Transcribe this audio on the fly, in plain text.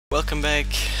welcome back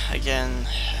again.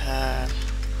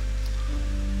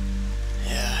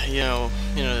 Yeah, you know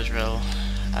the drill.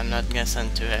 I'm not gonna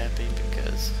sound too happy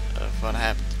because of what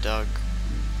happened to Doug.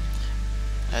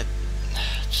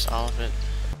 Just all of it.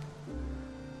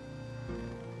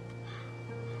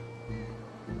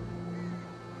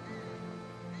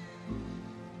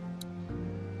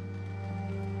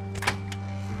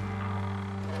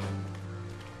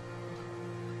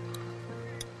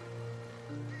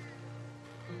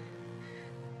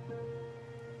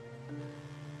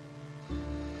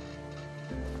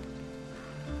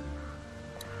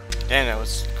 Damn, that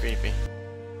was creepy.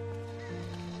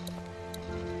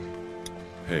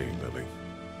 Hey, Lily.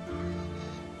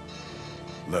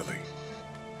 Lily.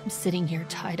 I'm sitting here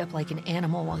tied up like an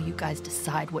animal while you guys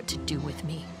decide what to do with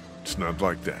me. It's not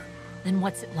like that. Then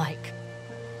what's it like?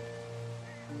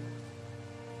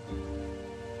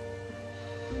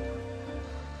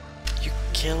 You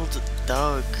killed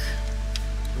Doug.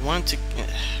 You wanted to...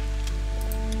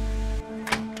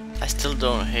 I still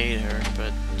don't hate her,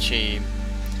 but she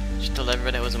told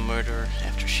everybody I was a murderer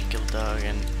after she killed Doug,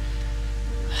 and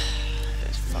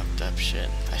it's fucked up shit.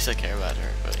 I still care about her,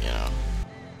 but you know.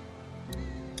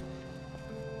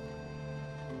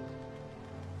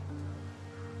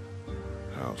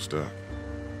 How's Doug?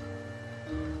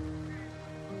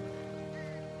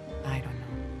 I don't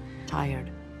know. Tired.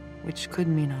 Which could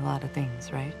mean a lot of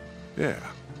things, right? Yeah.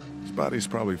 His body's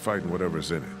probably fighting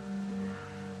whatever's in it.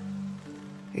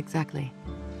 Exactly.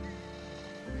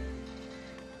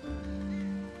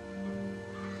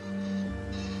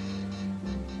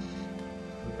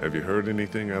 Have you heard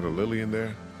anything out of Lily in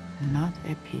there? Not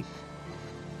a peep.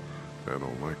 I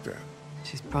don't like that.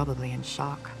 She's probably in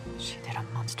shock. She did a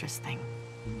monstrous thing.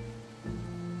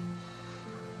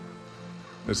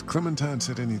 Has Clementine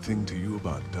said anything to you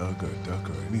about Doug or Duck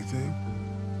or anything?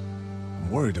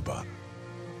 I'm worried about him.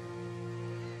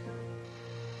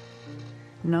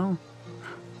 No.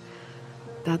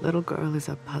 That little girl is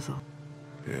a puzzle.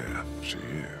 Yeah, she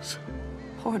is.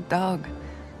 Poor Doug.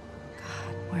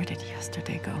 God, where did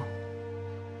yesterday go?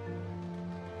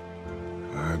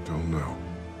 I don't know.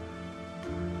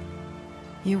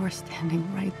 You were standing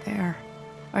right there.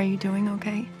 Are you doing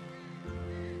okay?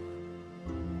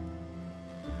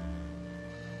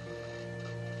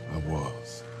 I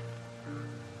was.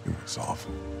 It was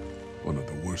awful. One of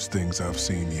the worst things I've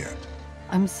seen yet.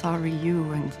 I'm sorry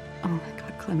you and... Oh my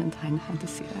God, Clementine had to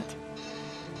see that.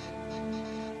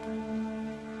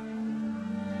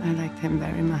 I liked him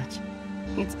very much.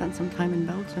 He'd spent some time in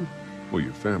Belgium. Where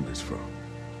your family's from?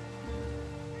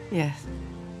 Yes.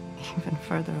 Even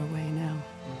further away now.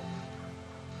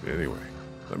 Anyway,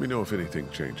 let me know if anything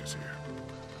changes here.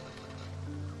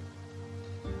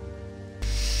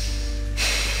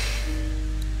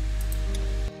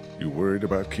 You worried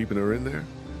about keeping her in there?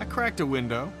 I cracked a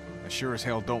window. I sure as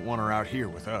hell don't want her out here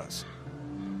with us.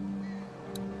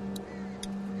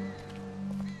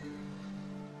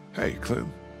 Hey,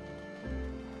 Clem.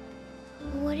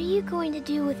 What are you going to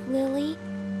do with Lily?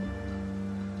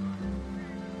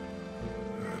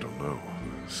 I don't know.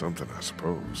 Something, I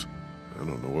suppose. I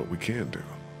don't know what we can do.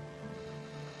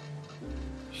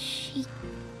 She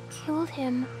killed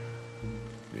him.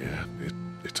 Yeah,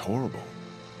 it's horrible.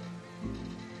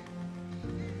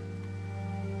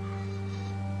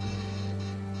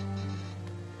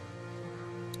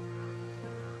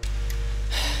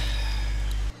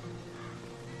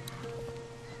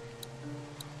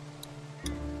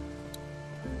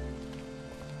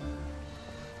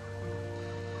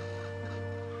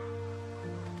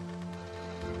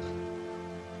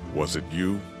 Was it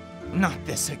you? Not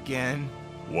this again.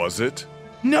 Was it?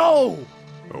 No!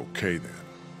 Okay then.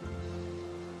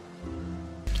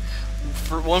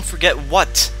 Won't forget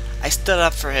what? I stood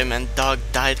up for him and Doug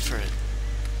died for it.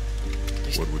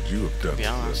 What would you have done? To be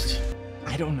honest.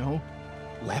 I don't know.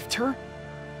 Left her?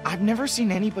 I've never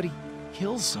seen anybody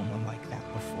kill someone like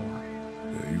that before.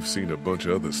 Yeah, you've seen a bunch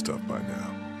of other stuff by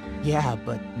now. Yeah,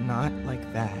 but not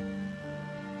like that.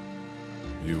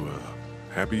 You,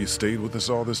 happy you stayed with us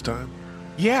all this time?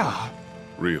 Yeah,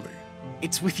 Really?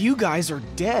 it's with you guys or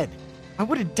dead. I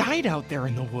would have died out there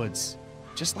in the woods.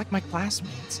 Just like my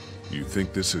classmates. You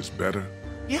think this is better?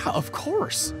 Yeah, of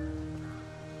course.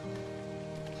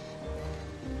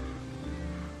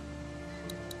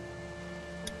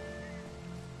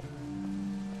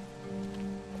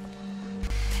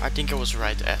 I think I was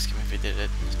right to ask him if he did it.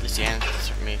 At least he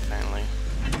answered me finally.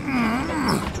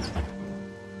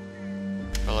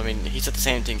 Well, I mean, he said the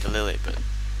same thing to Lily, but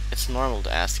it's normal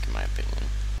to ask, in my opinion.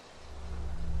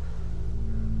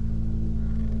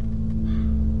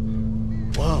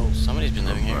 Whoa. Somebody's been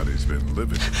living here. Somebody's been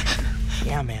living.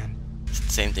 Yeah, man.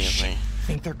 same thing as me.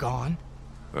 Think they're gone?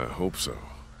 I hope so,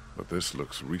 but this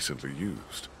looks recently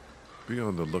used. Be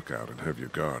on the lookout and have your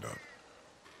guard up.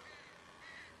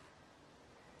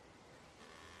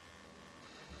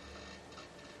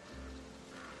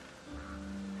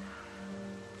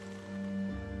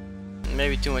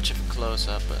 Maybe too much of a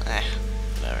close-up, but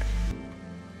whatever.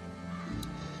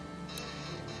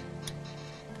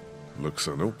 Looks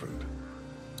unopened.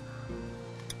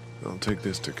 I'll take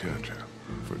this to Katja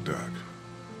for Doug.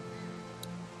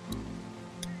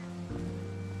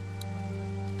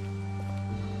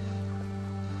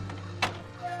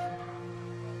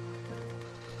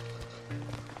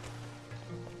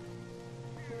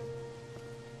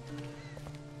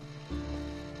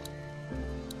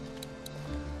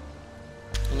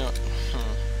 You know,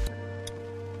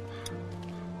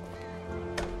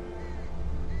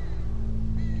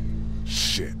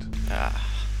 Shit.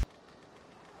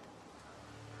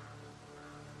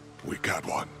 We got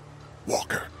one.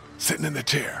 Walker, sitting in the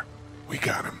chair. We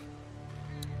got him.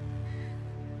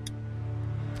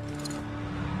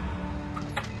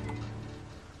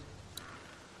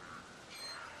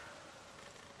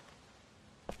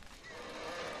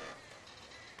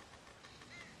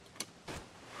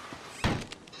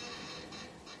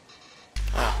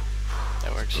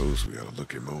 that works. Suppose we ought to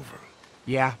look him over.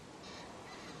 Yeah.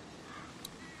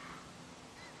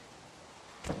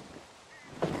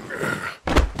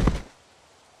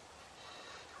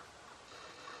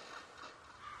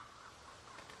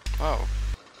 Oh.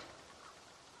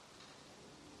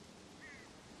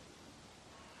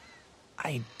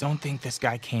 I don't think this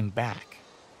guy came back.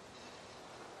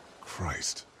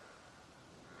 Christ.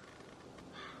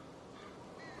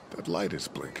 That light is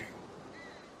blinking.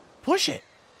 Push it.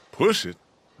 Push it?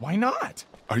 Why not?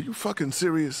 Are you fucking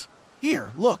serious?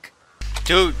 Here, look.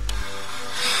 Dude.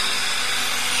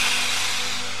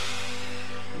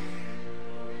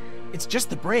 It's just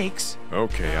the brakes.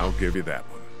 Okay, I'll give you that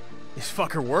one. This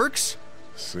fucker works?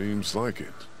 Seems like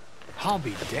it. I'll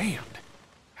be damned.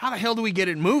 How the hell do we get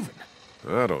it moving?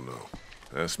 I don't know.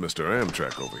 That's Mr.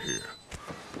 Amtrak over here.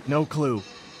 No clue.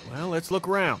 Well, let's look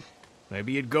around.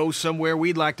 Maybe it goes somewhere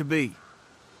we'd like to be.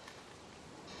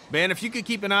 Ben, if you could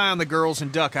keep an eye on the girls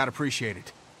and Duck, I'd appreciate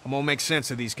it. I'm gonna make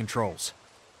sense of these controls.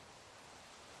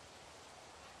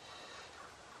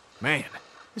 Man,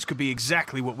 this could be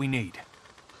exactly what we need.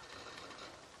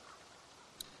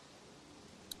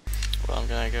 Well, I'm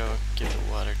gonna go give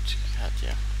the water to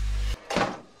Katja.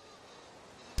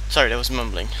 Sorry, that was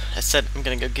mumbling. I said I'm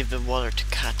gonna go give the water to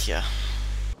Katja.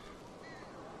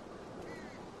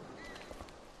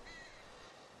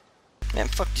 Man,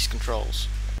 fuck these controls.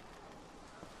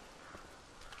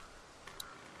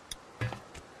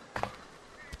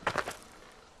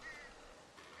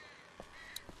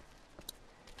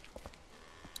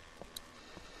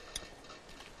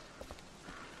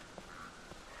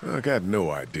 I got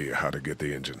no idea how to get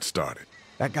the engine started.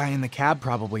 That guy in the cab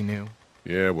probably knew.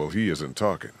 Yeah, well, he isn't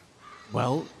talking.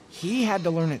 Well, he had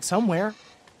to learn it somewhere.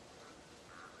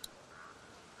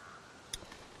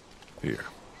 Here,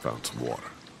 found some water.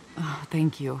 Oh,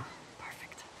 thank you.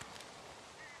 Perfect.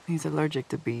 He's allergic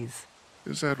to bees.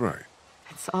 Is that right?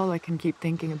 It's all I can keep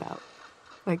thinking about.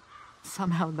 Like,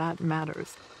 somehow that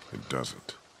matters. It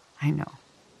doesn't. I know.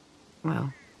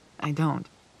 Well, I don't.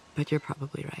 But you're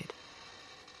probably right.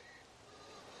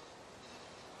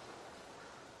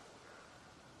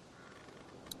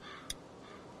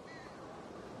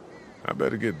 I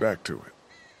better get back to it.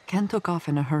 Ken took off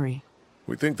in a hurry.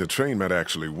 We think the train might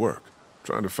actually work.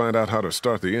 Trying to find out how to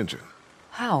start the engine.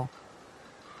 How?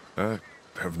 I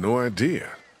have no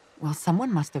idea. Well,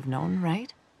 someone must have known,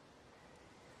 right?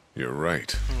 You're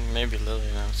right. Maybe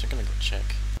Lily knows. So I'm gonna go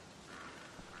check.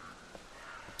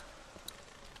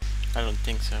 I don't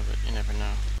think so, but you never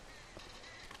know.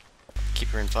 Keep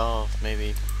her involved,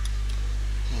 maybe.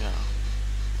 You know,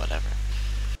 whatever.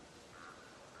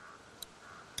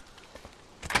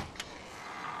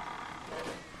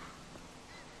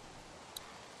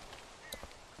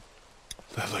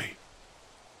 Lily.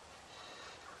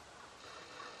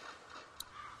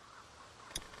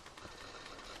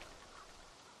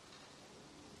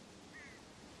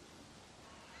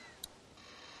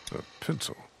 A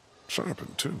pencil.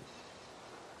 Sharpened, too.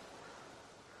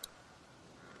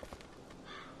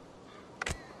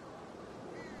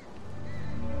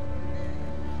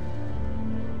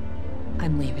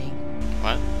 I'm leaving.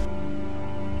 What?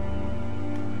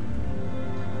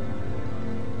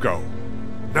 Go.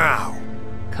 Now!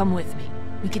 Come with me.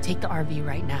 We could take the RV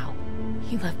right now.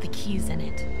 He left the keys in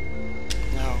it.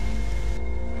 No.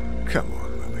 Come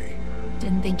on, Lily.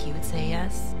 Didn't think you would say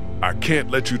yes. I can't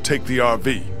let you take the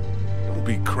RV. Don't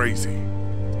be crazy.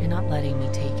 You're not letting me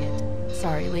take it.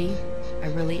 Sorry, Lee. I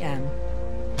really am.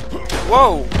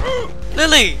 Whoa!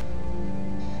 Lily!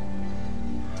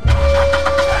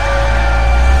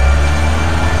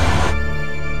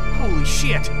 Holy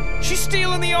shit! She's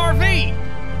stealing the RV!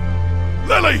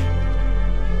 Lily!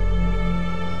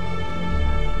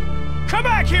 Come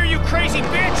back here, you crazy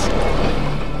bitch!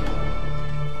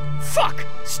 Fuck!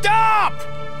 Stop!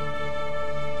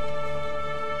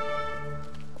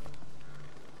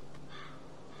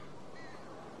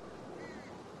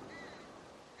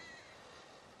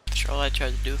 After all I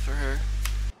tried to do for her.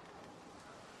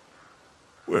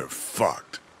 We're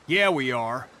fucked. Yeah, we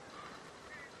are.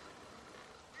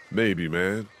 Maybe,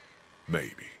 man.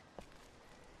 Maybe.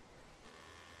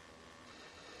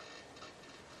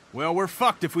 Well, we're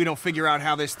fucked if we don't figure out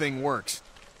how this thing works.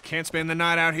 Can't spend the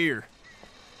night out here.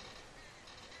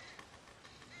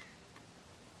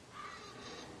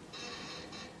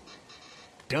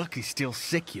 Duck is still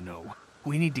sick, you know.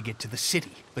 We need to get to the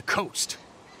city, the coast.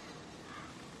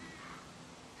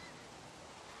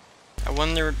 I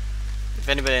wonder if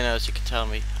anybody knows, you can tell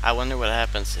me. I wonder what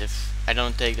happens if I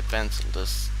don't take the pencil.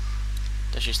 Does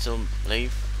she still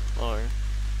leave? Or...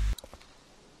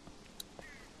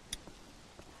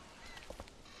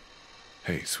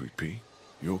 Hey, Sweet Pea.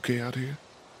 You okay out here?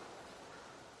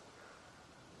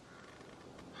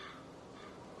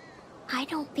 I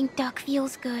don't think Duck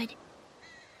feels good.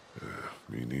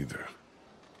 Me neither.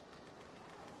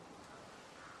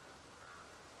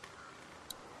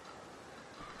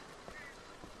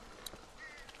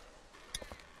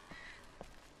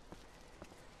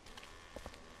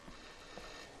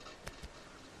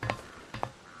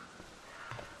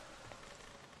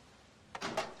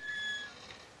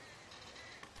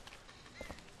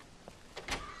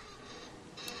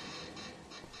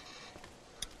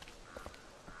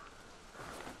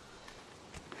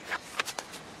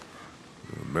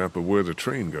 Map of where the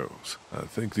train goes. I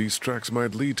think these tracks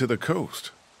might lead to the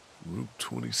coast. Route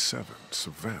 27,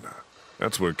 Savannah.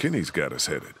 That's where Kenny's got us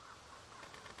headed.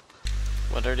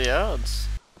 what are the odds?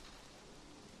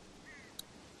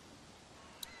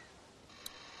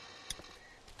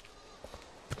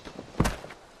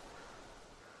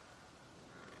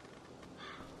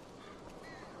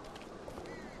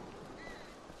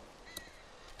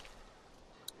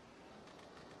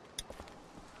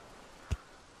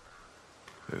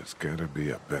 There's gotta be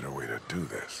a better way to do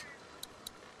this.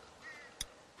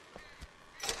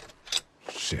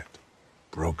 Shit.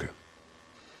 Broken.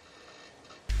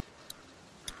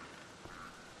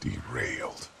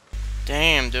 Derailed.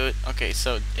 Damn, dude. Okay,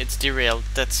 so it's derailed.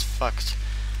 That's fucked.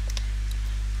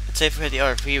 Let's say if we had the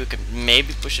RV, we could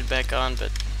maybe push it back on,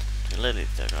 but we literally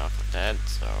took off with that,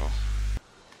 so...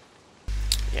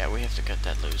 yeah, we have to cut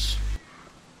that loose.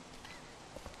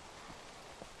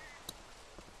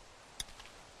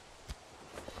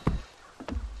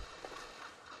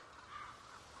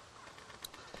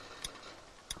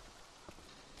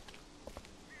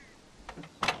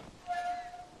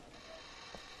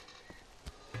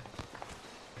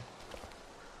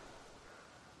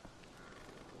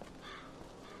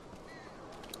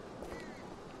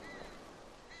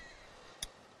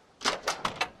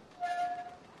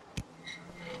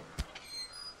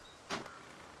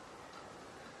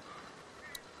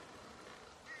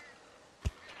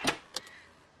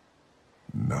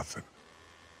 Nothing.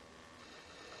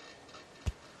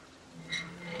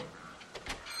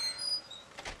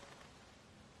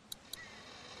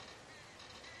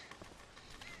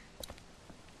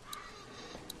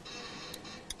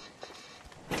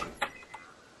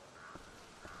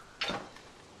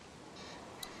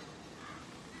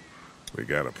 We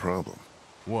got a problem.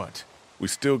 What? We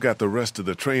still got the rest of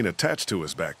the train attached to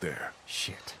us back there.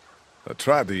 Shit. I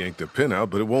tried to yank the pin out,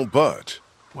 but it won't budge.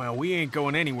 Well, we ain't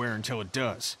going anywhere until it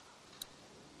does.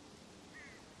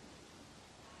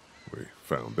 We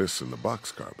found this in the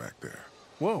boxcar back there.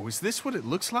 Whoa, is this what it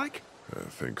looks like? I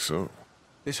think so.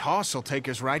 This hoss will take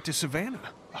us right to Savannah.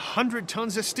 100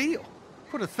 tons of steel.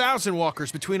 Put 1,000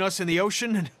 walkers between us and the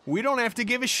ocean, and we don't have to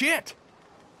give a shit.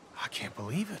 I can't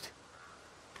believe it.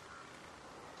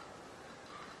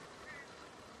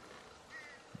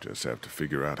 Just have to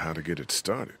figure out how to get it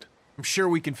started. I'm sure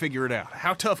we can figure it out.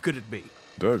 How tough could it be?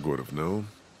 Doug would have known,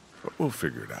 but we'll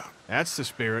figure it out. That's the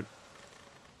spirit.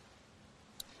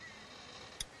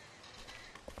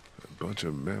 A bunch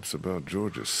of maps about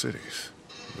Georgia's cities.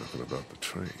 Nothing about the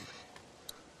train.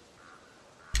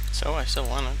 So I still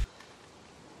want it.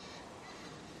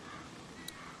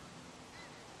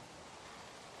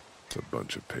 It's a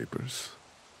bunch of papers.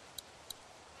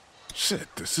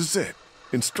 Shit, this is it.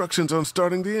 Instructions on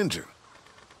starting the engine.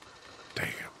 Damn,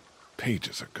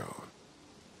 pages are gone.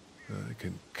 I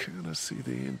can kind of see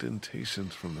the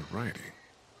indentations from the writing.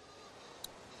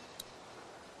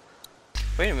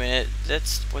 Wait a minute,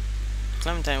 that's what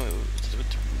Clementine would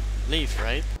leave,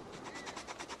 right?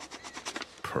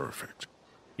 Perfect.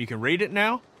 You can read it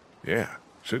now? Yeah,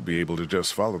 should be able to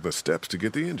just follow the steps to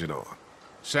get the engine on.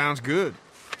 Sounds good.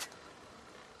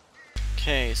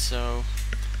 Okay, so...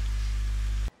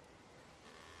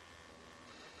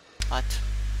 What?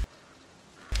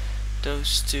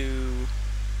 Those two...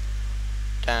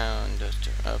 Down, those two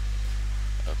up,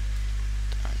 up,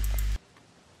 down, up.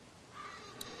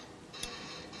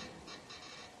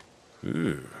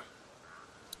 Ooh.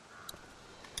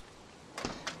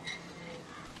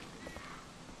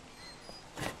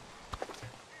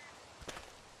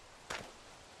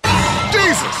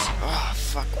 Jesus! Oh,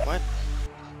 fuck, what?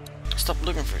 Stop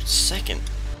looking for a second.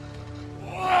 It's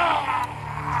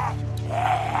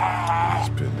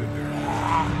pinned in there.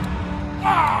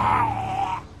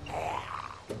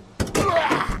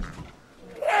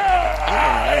 I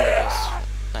don't remember this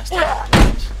last time I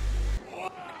played.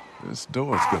 This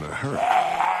door's gonna hurt.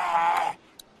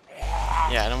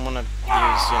 Yeah, I don't want to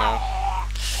use, you know...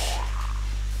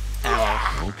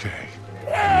 Ammo. Okay.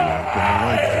 You're not gonna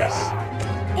like this.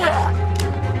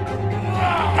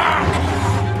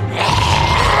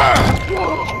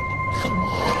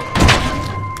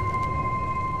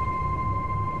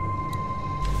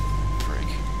 Frick.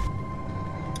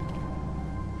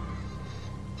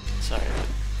 Sorry, but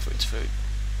food's food.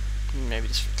 Maybe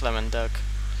this for Clement Duck.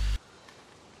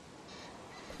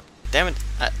 Damn it!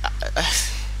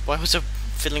 Why was I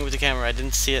fiddling with the camera? I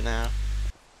didn't see it now.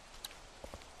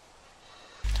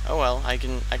 Oh well, I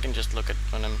can just look at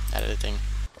when I'm editing.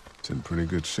 It's in pretty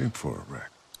good shape for a wreck.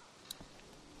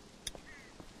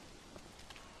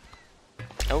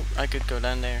 Oh, I could go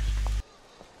down there.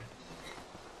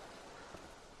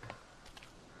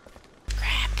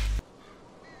 Crap.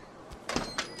 I'm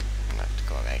gonna have to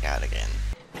go back out again.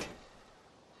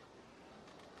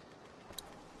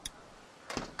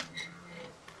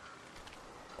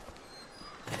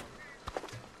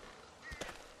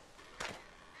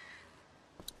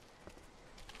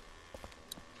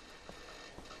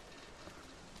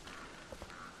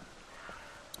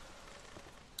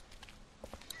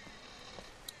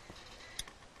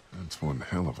 That's one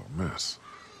hell of a mess.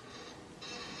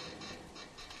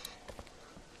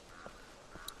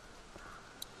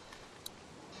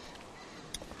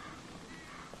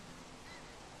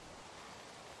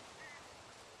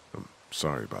 I'm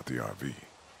sorry about the RV.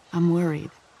 I'm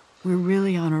worried. We're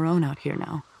really on our own out here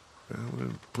now. Well, we're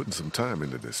putting some time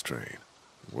into this train.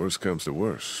 Worst comes to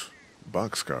worst,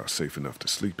 boxcar's safe enough to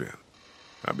sleep in.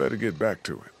 I better get back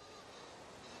to it.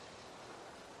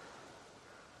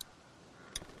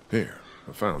 Here,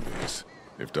 I found these,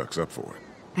 if Duck's up for it.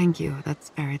 Thank you. That's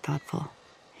very thoughtful.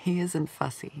 He isn't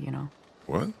fussy, you know.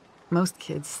 What? Most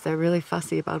kids, they're really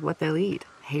fussy about what they'll eat.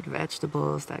 Hate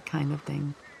vegetables, that kind of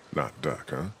thing. Not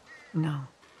Duck, huh? No.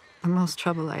 The most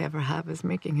trouble I ever have is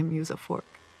making him use a fork.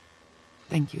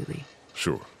 Thank you, Lee.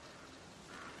 Sure.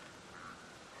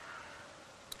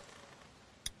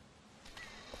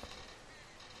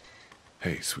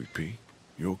 Hey, Sweet Pea,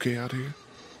 you okay out here?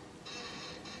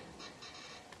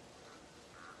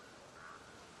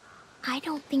 I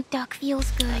don't think Duck feels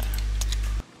good.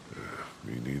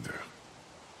 Me neither.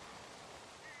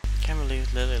 Can't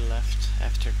believe Lily left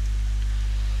after.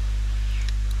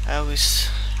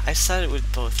 I sided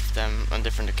with both of them on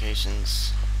different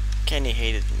occasions. Kenny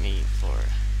hated me for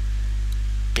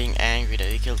being angry that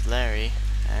he killed Larry,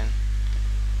 and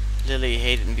Lily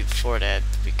hated me before that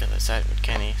because I sided with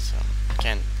Kenny, so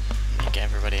can't make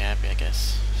everybody happy, I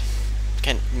guess.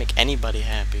 Can't make anybody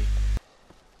happy.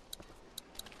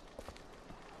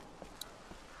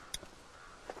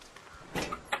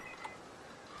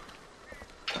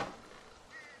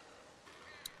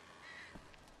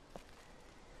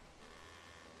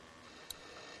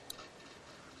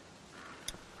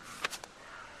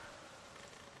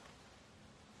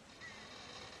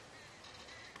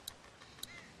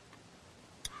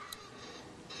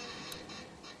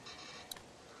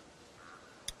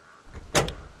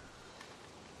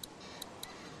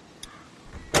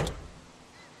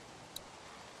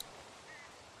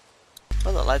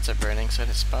 Well, the lights are burning, so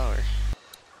it's power.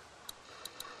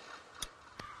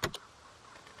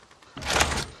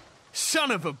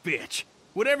 Son of a bitch!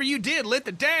 Whatever you did lit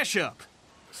the dash up!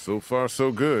 So far,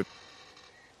 so good.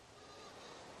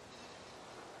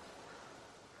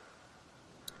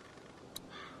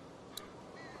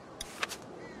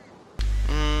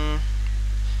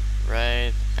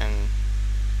 Right, and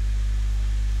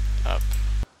up.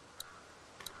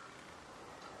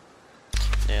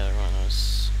 The other one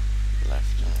was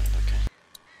left and right, okay.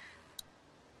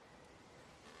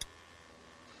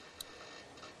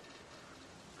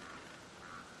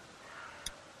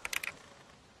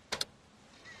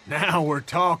 Now we're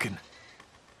talking.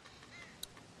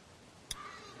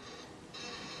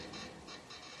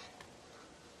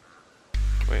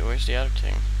 Wait, where's the other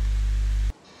thing?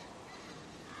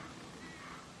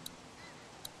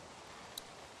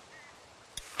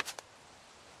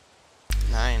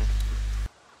 Nine.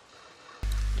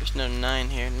 There's no 9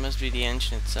 here. It must be the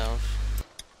engine itself.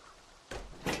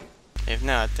 If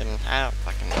not, then I don't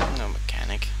fucking know. I'm no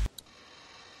mechanic.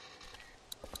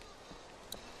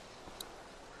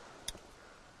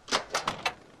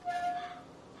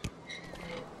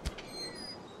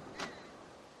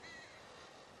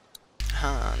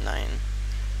 Huh, 9.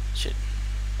 Shit.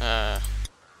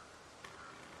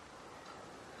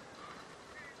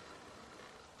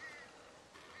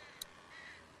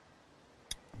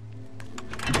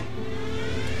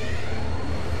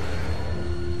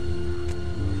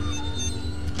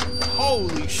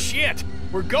 Holy shit!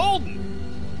 We're golden!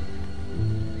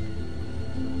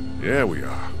 Yeah, we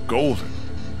are. Golden.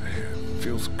 Man,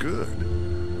 feels good.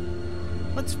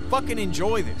 Let's fucking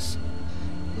enjoy this.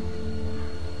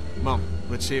 Mom,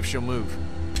 let's see if she'll move.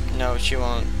 No, she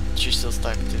won't. She's still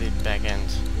stuck to the back end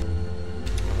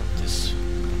of this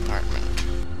apartment.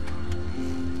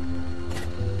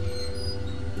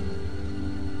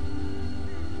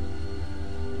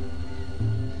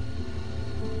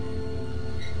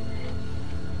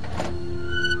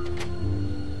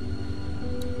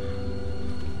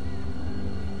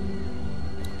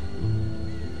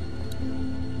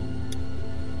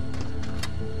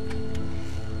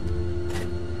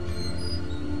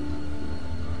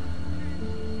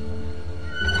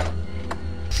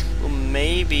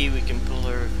 Maybe we can pull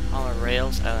her on our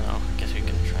rails. I don't know. I guess we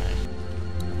can try.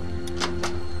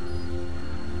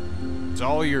 It's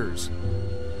all yours.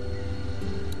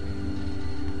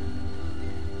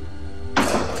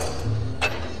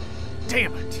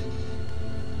 Damn it!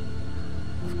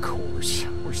 Of course,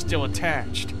 we're still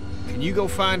attached. Can you go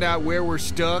find out where we're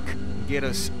stuck and get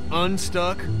us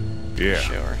unstuck? Yeah.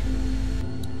 Sure.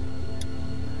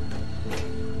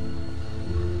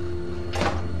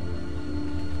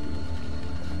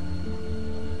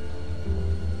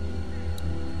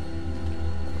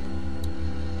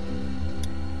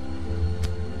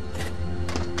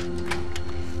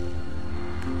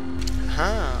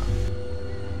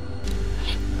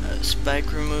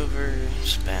 Spike remover,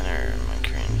 spanner,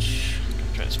 monkey wrench.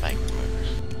 I'll try the spike remover.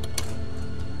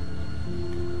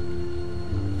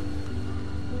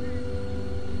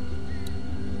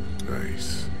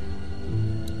 Nice.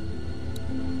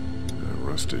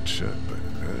 Rusted shut, but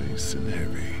nice and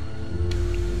heavy.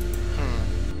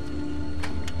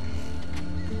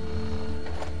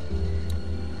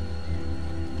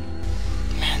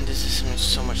 Man, this is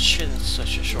so much shit in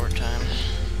such a short time.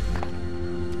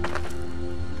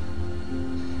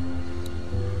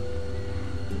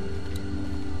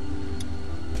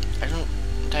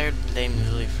 Blame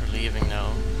Lily for leaving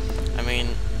though. I mean,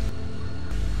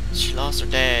 she lost her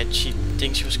dad. She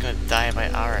thinks she was gonna die by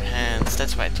our hands.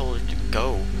 That's why I told her to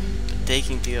go. But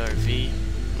taking the RV,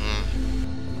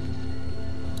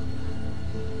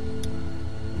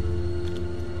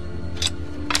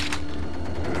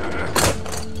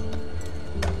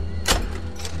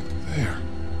 There.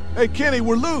 Hey, Kenny,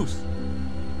 we're loose.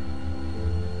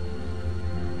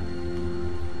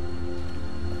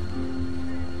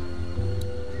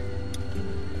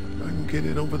 Get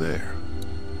it over there.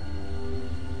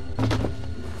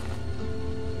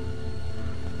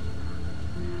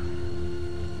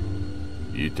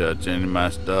 You touch any of my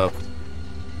stuff?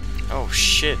 oh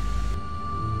shit.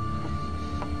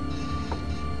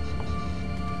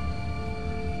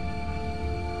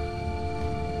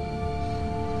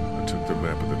 I took the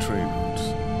map of the train routes.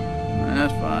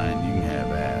 That's fine. You can have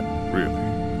that. Really?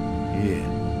 Yeah,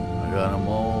 I got them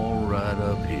all right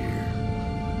up here.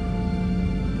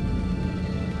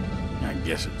 I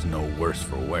guess it's no worse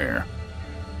for wear.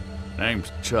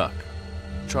 Name's Chuck.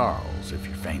 Charles, if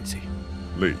you fancy.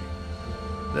 Lee.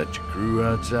 That your crew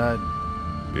outside?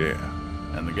 Yeah.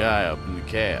 And the guy up in the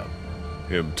cab?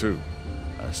 Him too.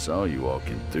 I saw you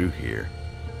walking through here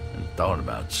and thought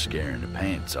about scaring the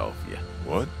pants off you.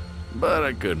 What? But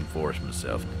I couldn't force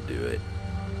myself to do it.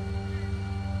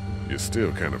 You're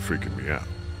still kind of freaking me out.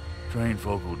 Trained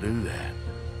folk will do that.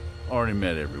 Already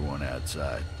met everyone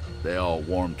outside. They all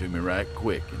warmed to me right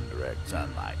quick in direct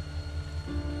sunlight.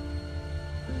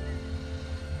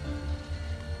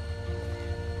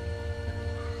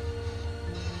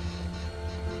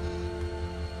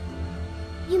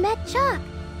 You met Chuck.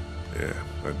 Yeah,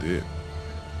 I did.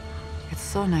 It's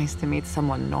so nice to meet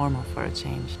someone normal for a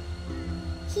change.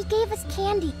 He gave us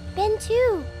candy. Ben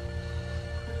too.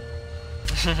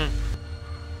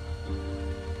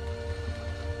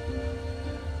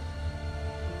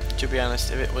 To be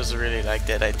honest, if it was really like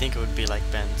that, I think it would be like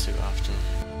Ben too often.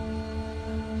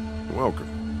 Welcome.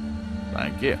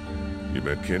 Thank you. You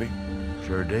met Kenny?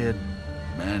 Sure did.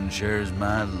 Man shares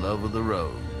my love of the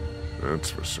road. That's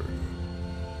for certain.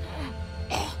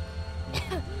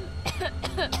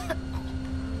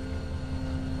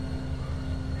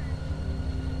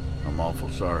 I'm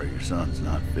awful sorry your son's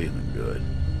not feeling good.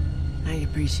 I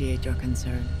appreciate your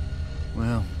concern.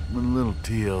 Well, with a little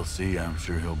TLC, I'm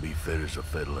sure he'll be fit as a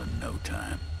fiddle in no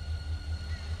time.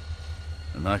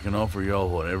 And I can offer y'all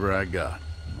whatever I got,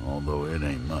 although it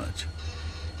ain't much.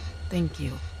 Thank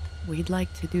you. We'd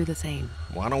like to do the same.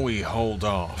 Why don't we hold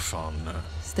off on,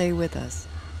 Stay with us.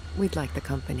 We'd like the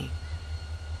company.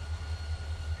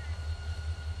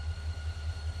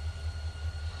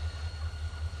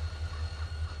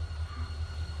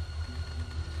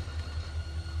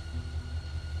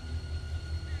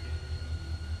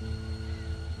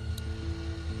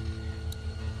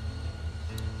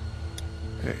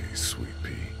 Hey, sweet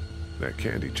pea. That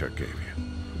candy Chuck gave you.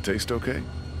 It taste okay?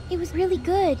 It was really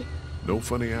good. No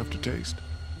funny aftertaste?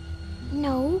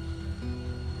 No.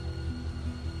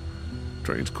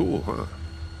 Train's cool, huh?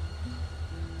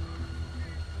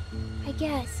 I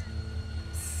guess.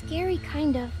 Scary,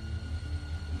 kind of.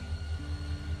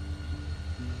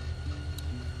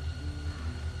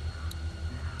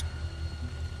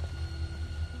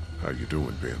 How you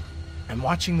doing, Ben? I'm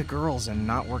watching the girls and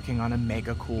not working on a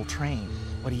mega cool train.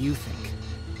 What do you think?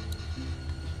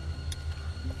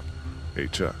 Hey,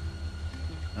 Chuck.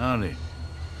 Howdy.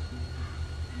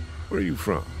 Where are you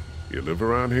from? You live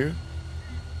around here?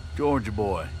 Georgia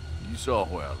boy, you saw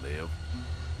where I live.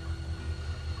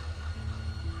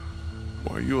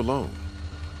 Why are you alone?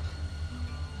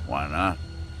 Why not?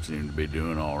 Seem to be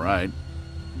doing all right.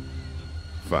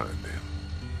 Fine, then.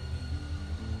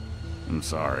 I'm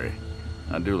sorry.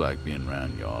 I do like being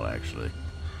around y'all, actually.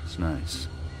 It's nice.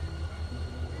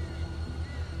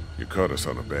 You caught us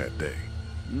on a bad day.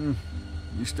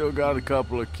 You still got a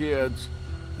couple of kids,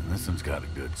 and this one's got a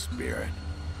good spirit.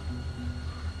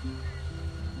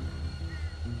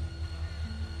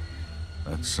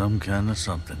 That's some kind of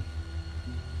something.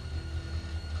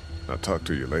 I'll talk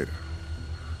to you later.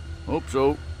 Hope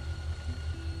so.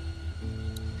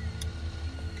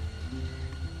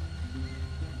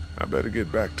 I better get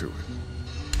back to it.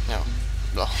 No.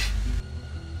 Well.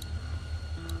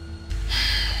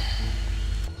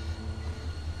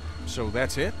 so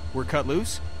that's it? We're cut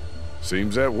loose?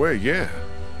 Seems that way, yeah.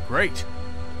 Great.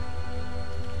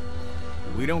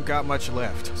 We don't got much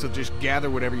left, so just gather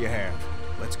whatever you have.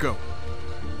 Let's go.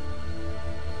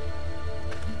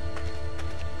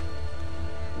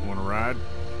 Wanna ride?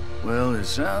 Well, it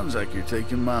sounds like you're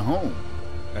taking my home.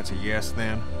 That's a yes,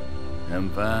 then?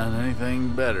 Haven't found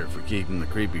anything better for keeping the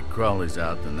creepy crawlies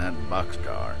out than that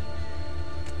boxcar.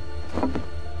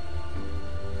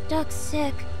 Duck's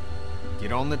sick.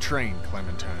 Get on the train,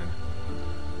 Clementine.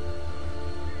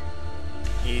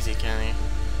 Easy, Kenny.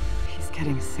 He's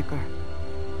getting sicker.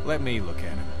 Let me look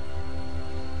at him.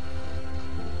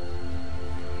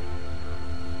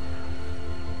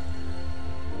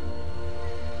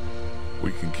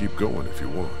 We can keep going if you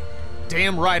want.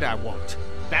 Damn right I won't.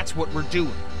 That's what we're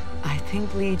doing. I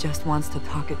think Lee just wants to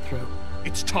talk it through.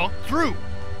 It's talked through.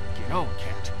 Get on,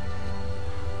 Cat.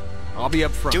 I'll be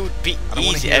up front. Dude, be I don't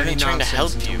want to easy. hear I've any been trying to nonsense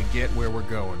help until you. we get where we're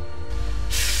going.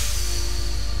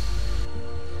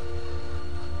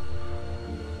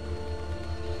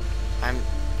 I'm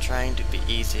trying to be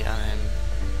easy on him.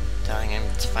 Telling him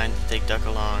it's fine to take Duck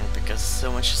along because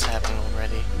so much is happening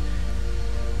already.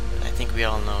 But I think we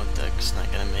all know Duck's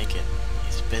not gonna make it.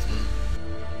 He's bitten.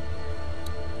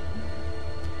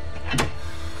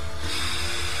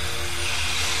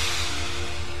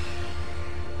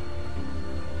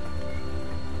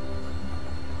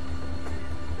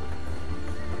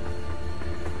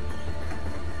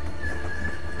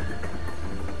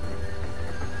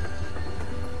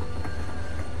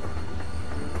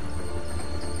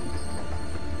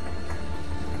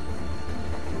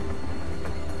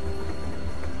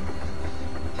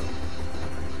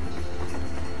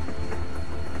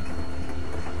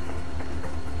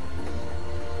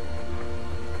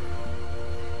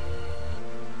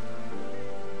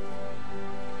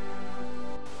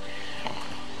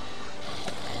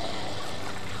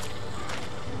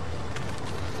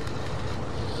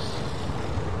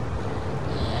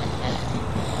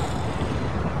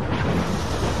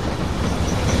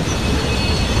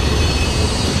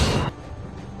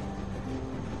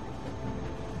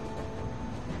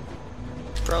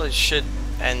 Probably should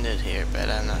end it here, but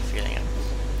I'm not feeling it.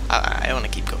 I want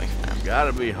to keep going for now.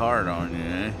 Gotta be hard on you,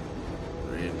 eh?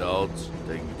 3 adults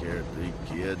taking care of 3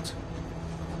 kids.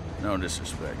 No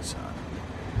disrespect, son.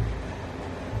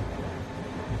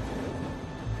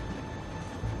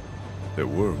 There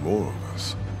were more of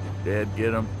us. Dad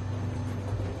get him?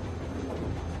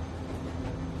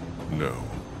 No.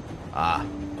 Ah,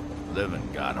 living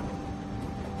got him.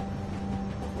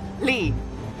 Lee!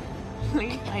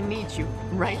 Lee, I need you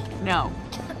right now.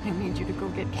 I need you to go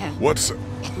get Ken. What's... Would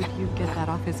you get that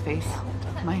off his face?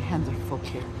 My hands are full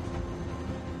here.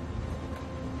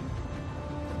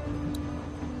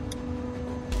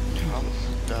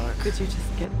 Doug. Could you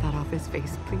just get that off his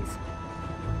face, please?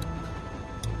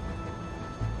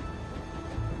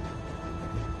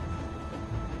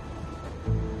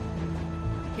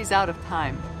 He's out of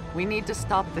time. We need to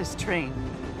stop this train.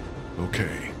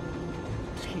 Okay.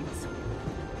 Please.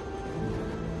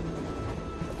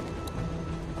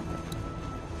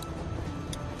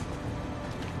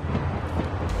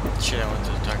 Shit, I went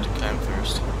to talk to Clem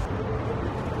first.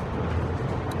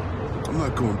 I'm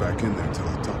not going back in there till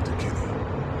I talk to Kenny.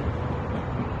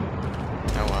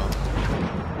 Oh well.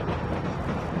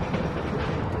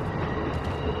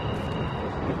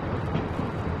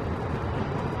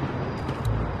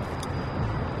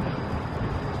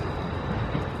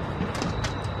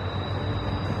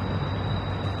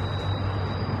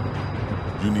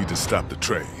 You need to stop the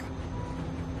train.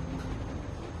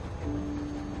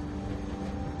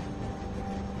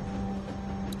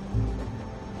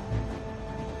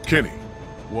 Kenny.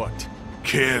 What?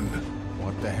 Ken.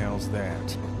 What the hell's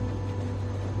that?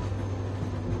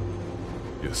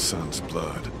 Your son's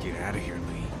blood. Get out of here,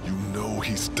 Lee. You know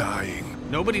he's dying.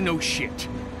 Nobody knows shit.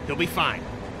 He'll be fine.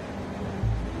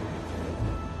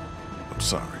 I'm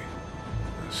sorry.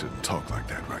 I shouldn't talk like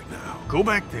that right now. Go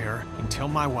back there and tell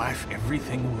my wife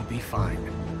everything will be fine.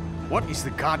 What is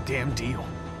the goddamn deal?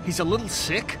 He's a little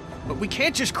sick, but we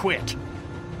can't just quit.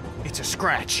 It's a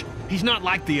scratch. He's not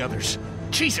like the others.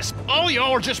 Jesus, all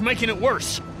y'all are just making it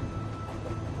worse.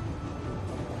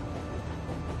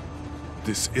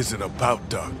 This isn't about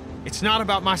Doug. It's not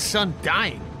about my son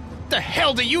dying. What the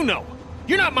hell do you know?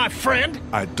 You're not my friend.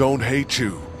 I don't hate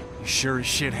you. You sure as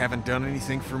shit haven't done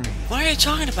anything for me. What are you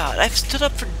talking about? I've stood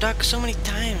up for Doug so many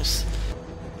times.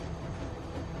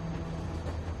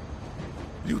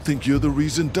 You think you're the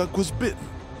reason Doug was bitten?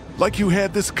 Like you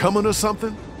had this coming or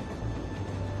something?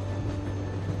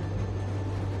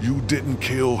 You didn't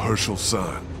kill Hershel's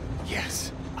son.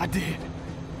 Yes, I did.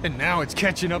 And now it's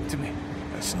catching up to me.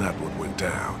 That's not what went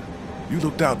down. You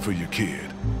looked out for your kid,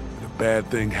 and a bad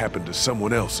thing happened to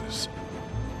someone else's.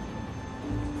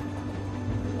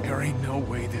 There ain't no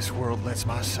way this world lets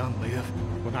my son live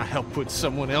when I help put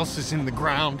someone else's in the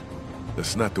ground.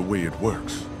 That's not the way it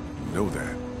works. You know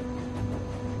that.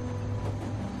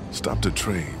 Stop the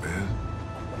train, man.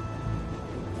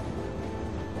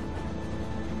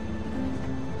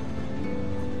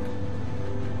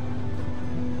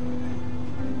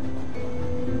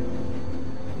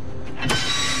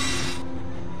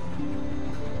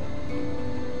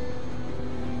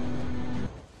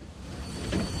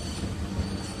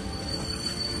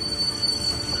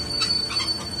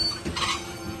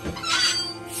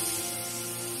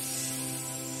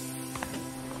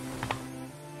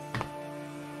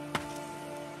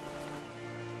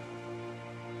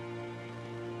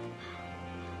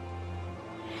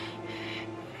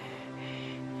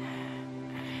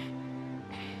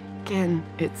 Ken,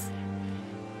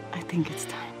 I think it's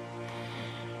time.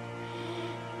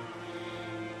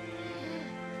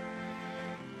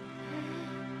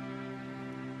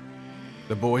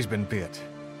 The boy's been bit,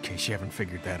 in case you haven't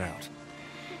figured that out.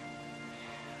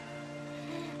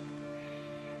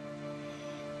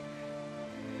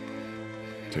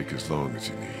 Take as long as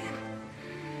you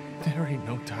need. There ain't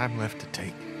no time left to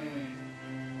take.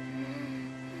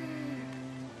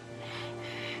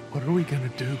 What are we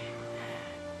gonna do?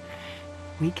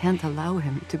 We can't allow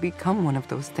him to become one of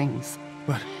those things.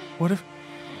 But what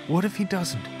if he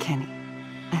doesn't? Kenny,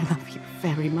 I love you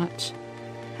very much.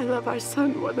 I love our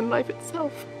son more than life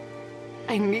itself.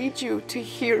 I need you to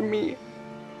hear me.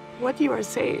 What you are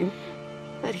saying,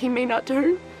 that he may not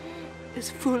turn, is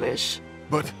foolish.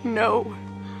 But No.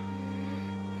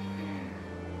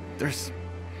 there's...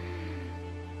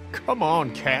 Come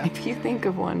on, Kat. If you think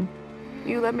of one,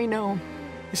 you let me know.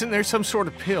 Isn't there some sort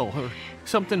of pill or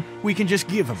something we can just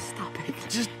give him? Stop it.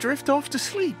 Just drift off to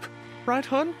sleep. Right,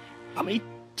 hun? I mean,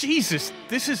 Jesus,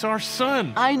 this is our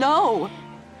son. I know,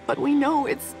 but we know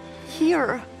it's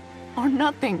here or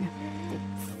nothing.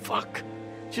 Fuck.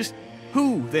 Just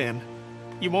who, then?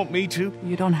 You want me to?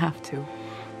 You don't have to.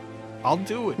 I'll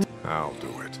do it. I'll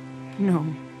do it. No,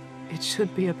 it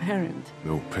should be apparent.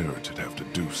 No parent should have to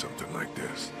do something like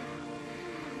this.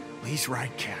 Lee's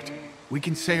right, Kat. We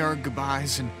can say our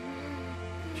goodbyes and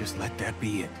Just let that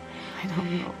be it. I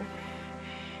don't know.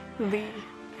 Lee,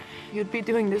 you'd be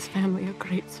doing this family a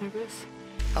great service.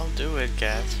 I'll do it,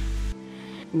 Cat.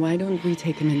 Why don't we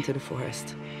take him into the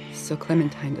forest, so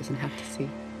Clementine doesn't have to see?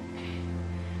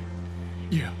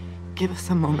 Yeah. Give us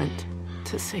a moment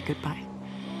to say goodbye.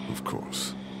 Of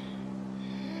course.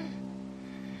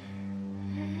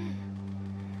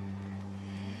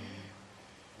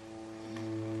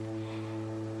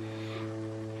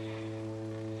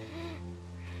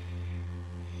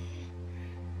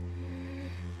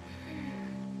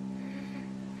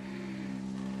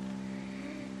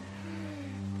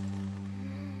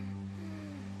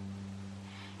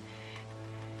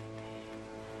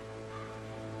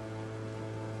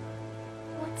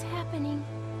 What's happening?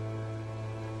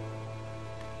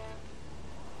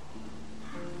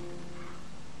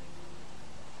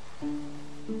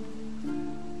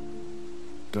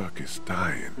 Duck is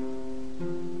dying.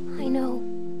 I know.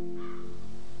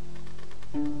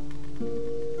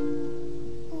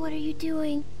 What are you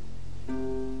doing?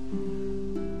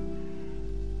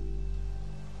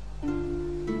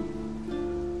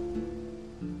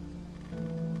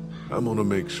 I'm gonna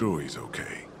make sure he's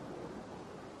okay.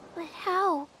 But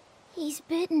how? He's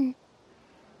bitten.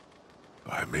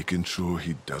 By making sure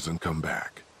he doesn't come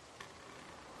back.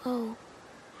 Oh.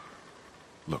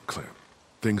 Look, Clem,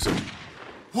 things are...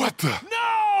 What the?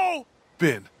 No!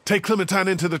 Ben, take Clementine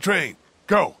into the train.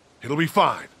 Go. It'll be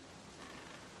fine.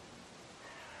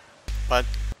 But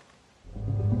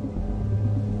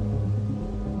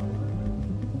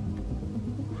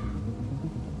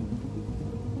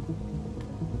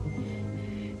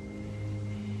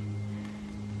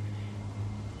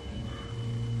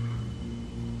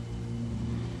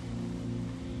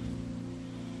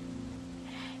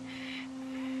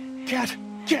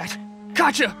Cat,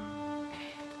 gotcha!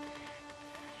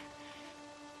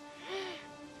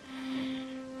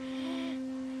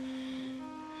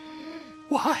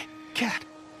 Why, Cat?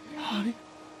 Honey,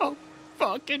 oh,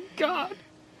 fucking God.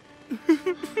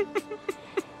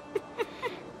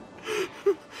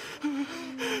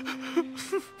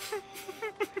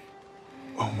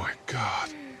 Oh my God.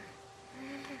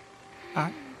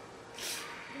 I...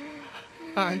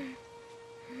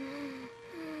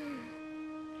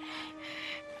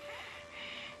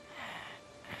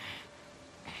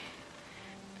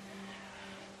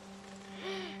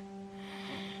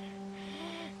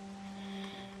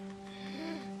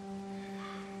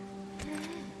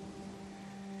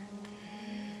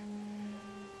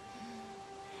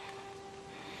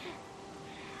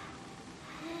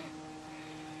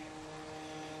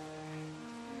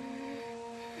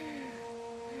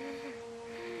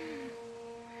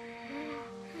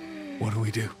 What do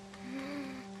we do?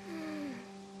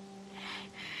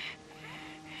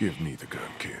 Give me the gun,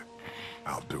 kid.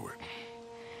 I'll do it.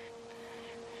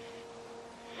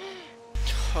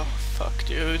 oh fuck,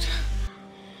 dude.